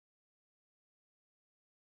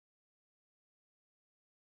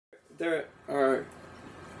There are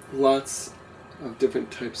lots of different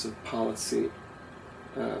types of policy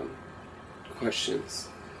questions.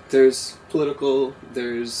 There's political,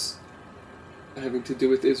 there's having to do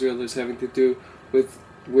with Israel, there's having to do with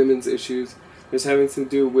women's issues, there's having to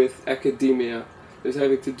do with academia, there's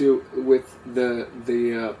having to do with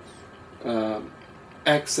the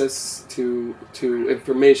access to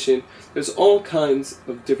information. There's all kinds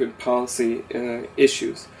of different policy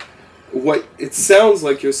issues. What it sounds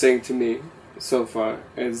like you're saying to me so far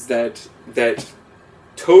is that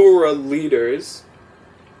Torah leaders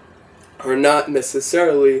are not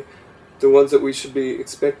necessarily the ones that we should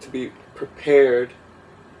expect to be prepared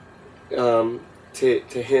to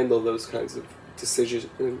handle those kinds of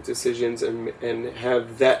decisions and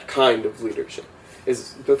have that kind of leadership.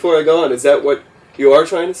 Before I go on, is that what you are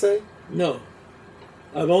trying to say? No.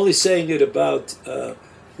 I'm only saying it about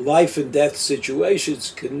life and death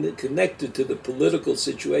situations connected to the political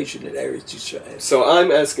situation in Eretz Yisrael. So I'm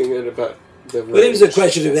asking it about the... But it was a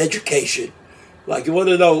question of education. Like, you want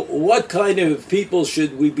to know what kind of people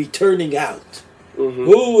should we be turning out? Mm-hmm.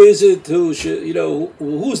 Who is it who should,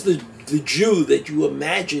 who's the Jew that you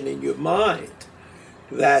imagine in your mind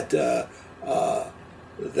that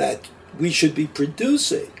that we should be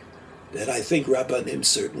producing? That I think Rabbanim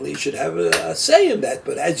certainly should have a say in that.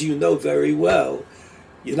 But as you know very well,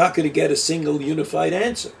 you're not going to get a single unified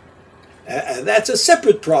answer. And that's a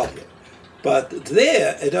separate problem. But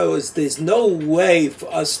there's no way for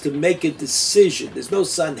us to make a decision. There's no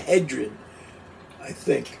Sanhedrin, I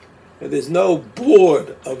think. And there's no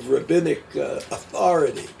board of rabbinic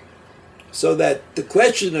authority. So that the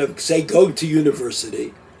question of, say, going to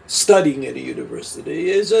university, studying at a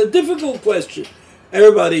university, is a difficult question.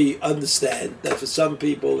 Everybody understands that for some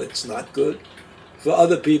people it's not good. For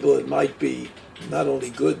other people it might be not only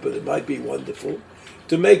good, but it might be wonderful.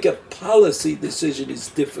 To make a policy decision is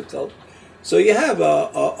difficult. So you have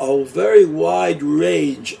a very wide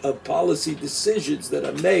range of policy decisions that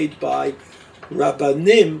are made by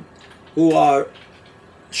Rabbanim who are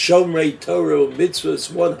Shomrei Torah mitzvahs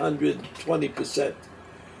 120%.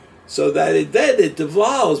 So that it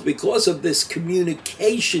devolves because of this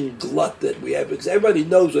communication glut that we have, because everybody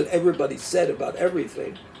knows what everybody said about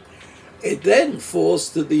everything. It then falls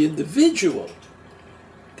to the individual,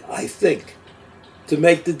 I think, to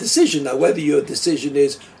make the decision. Now, whether your decision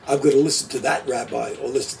is, I'm going to listen to that rabbi or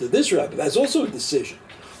listen to this rabbi, that's also a decision.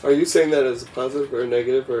 Are you saying that as a positive or a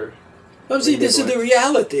negative? Or I'm saying this is the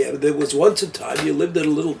reality. I mean, there was once a time you lived in a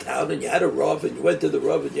little town and you had a Rav and you went to the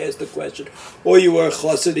Rav and you asked the question, or you were a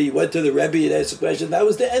chassid, you went to the Rebbe and asked the question. That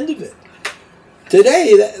was the end of it. Today,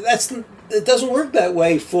 it doesn't work that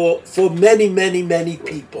way for many, many, many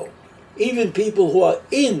people. Even people who are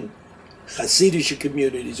in Hasidic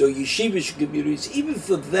communities or Yeshivish communities, even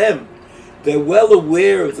for them, they're well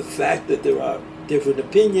aware of the fact that there are different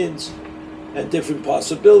opinions and different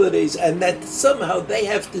possibilities, and that somehow they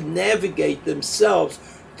have to navigate themselves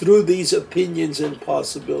through these opinions and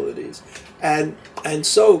possibilities. And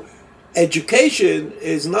so education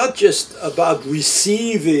is not just about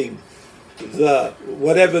receiving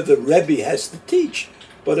whatever the Rebbe has to teach,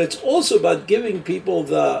 but it's also about giving people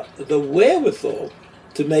the wherewithal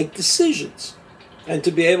to make decisions and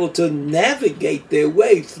to be able to navigate their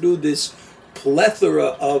way through this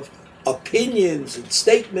plethora of opinions and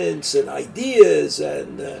statements and ideas.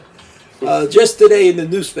 And just today in the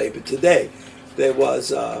newspaper, there were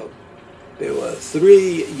 3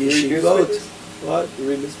 yeshivot. What? You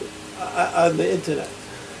read newspaper? On the internet.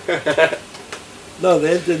 No,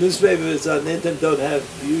 the newspapers on the internet don't have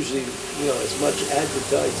usually as much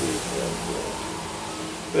advertising.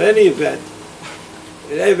 But in any event,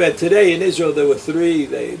 today in Israel there were 3.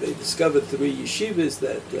 They discovered 3 yeshivas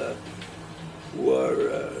that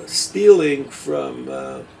were stealing from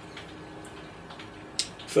the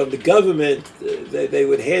government. They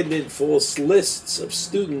would hand in false lists of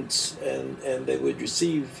students, and they would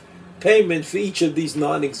receive payment for each of these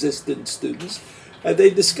non-existent students. And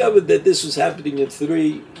they discovered that this was happening in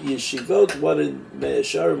 3 yeshivot, one in Mea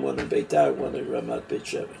Shearim, one in Beitar, one in Ramat Beit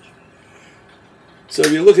Shemesh. So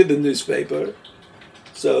if you look at the newspaper,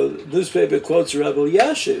 so the newspaper quotes Rabbi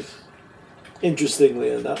Yashiv, interestingly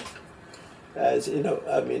enough. As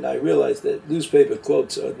I realize that newspaper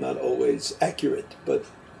quotes are not always accurate, but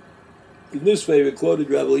the newspaper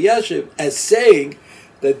quoted Rabbi Yashiv as saying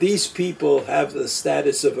that these people have the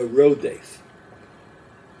status of a rodef,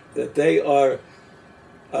 that they are,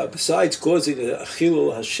 besides causing a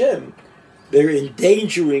chilul Hashem, they're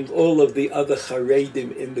endangering all of the other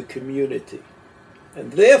Haredim in the community,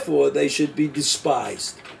 and therefore they should be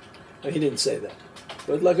despised. He didn't say that,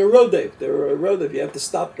 but like a rodef, they're a rodef. You have to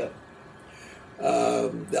stop them.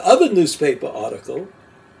 The other newspaper article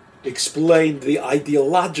explained the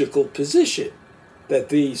ideological position that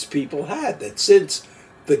these people had, that since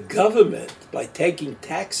the government, by taking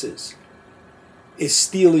taxes, is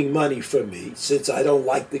stealing money from me, since I don't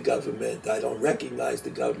like the government, I don't recognize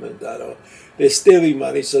the government, they're stealing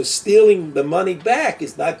money, so stealing the money back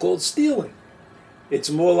is not called stealing. It's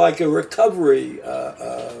more like a recovery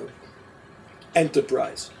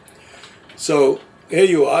enterprise. So here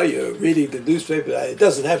you are, you're reading the newspaper. It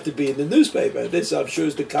doesn't have to be in the newspaper. This, I'm sure,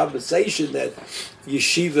 is the conversation that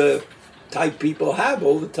yeshiva-type people have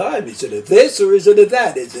all the time. Is it a this or is it a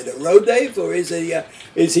that? Is it a rodef or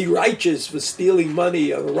is he righteous for stealing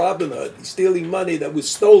money of Robin Hood? He's stealing money that was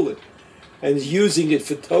stolen and is using it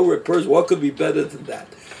for Torah purposes. What could be better than that?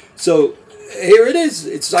 So here it is.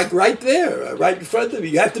 It's like right there, right in front of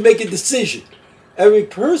you. You have to make a decision. Every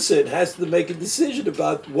person has to make a decision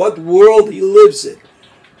about what world he lives in.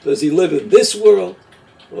 Does he live in this world,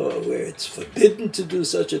 or where it's forbidden to do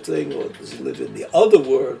such a thing, or does he live in the other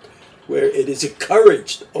world, where it is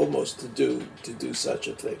encouraged almost to do such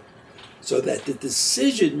a thing? So that the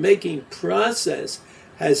decision-making process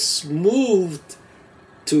has moved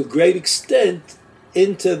to a great extent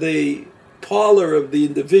into the parlor of the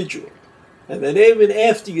individual. And then even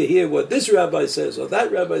after you hear what this rabbi says, or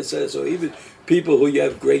that rabbi says, or even people who you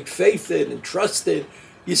have great faith in and trust in,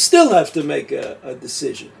 you still have to make a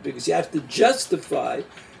decision, because you have to justify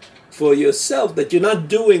for yourself that you're not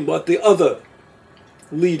doing what the other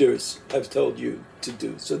leaders have told you to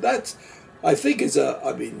do. So that's, I think,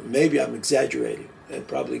 maybe I'm exaggerating, and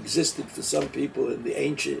probably existed for some people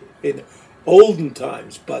in olden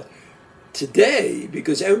times, but today,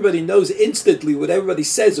 because everybody knows instantly what everybody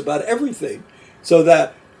says about everything, so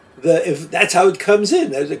that if that's how it comes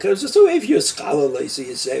in, so if you're scholarly, so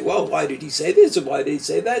you say, well, why did he say this and why did he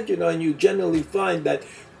say that, and you generally find that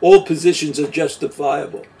all positions are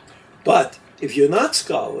justifiable. But if you're not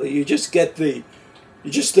scholarly, you're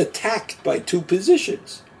just attacked by two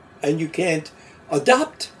positions, and you can't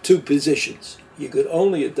adopt two positions. You could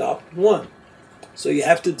only adopt one, so you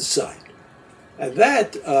have to decide. And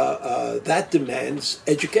that demands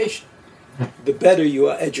education. The better you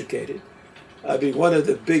are educated. I mean, one of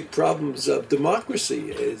the big problems of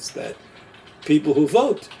democracy is that people who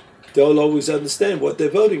vote don't always understand what they're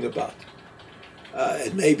voting about.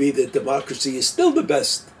 And maybe that democracy is still the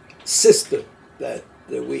best system that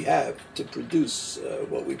we have to produce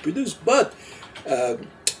what we produce, but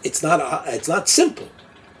it's not simple.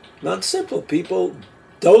 Not simple. People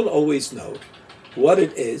don't always know what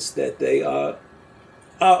it is that they are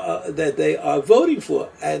voting for.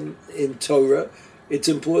 And in Torah, it's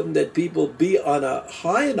important that people be on a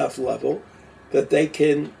high enough level that they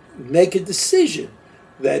can make a decision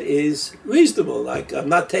that is reasonable. Like, I'm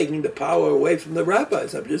not taking the power away from the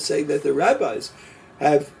rabbis. I'm just saying that the rabbis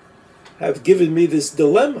have given me this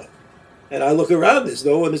dilemma. And I look around, there's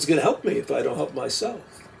no one who's going to help me if I don't help myself.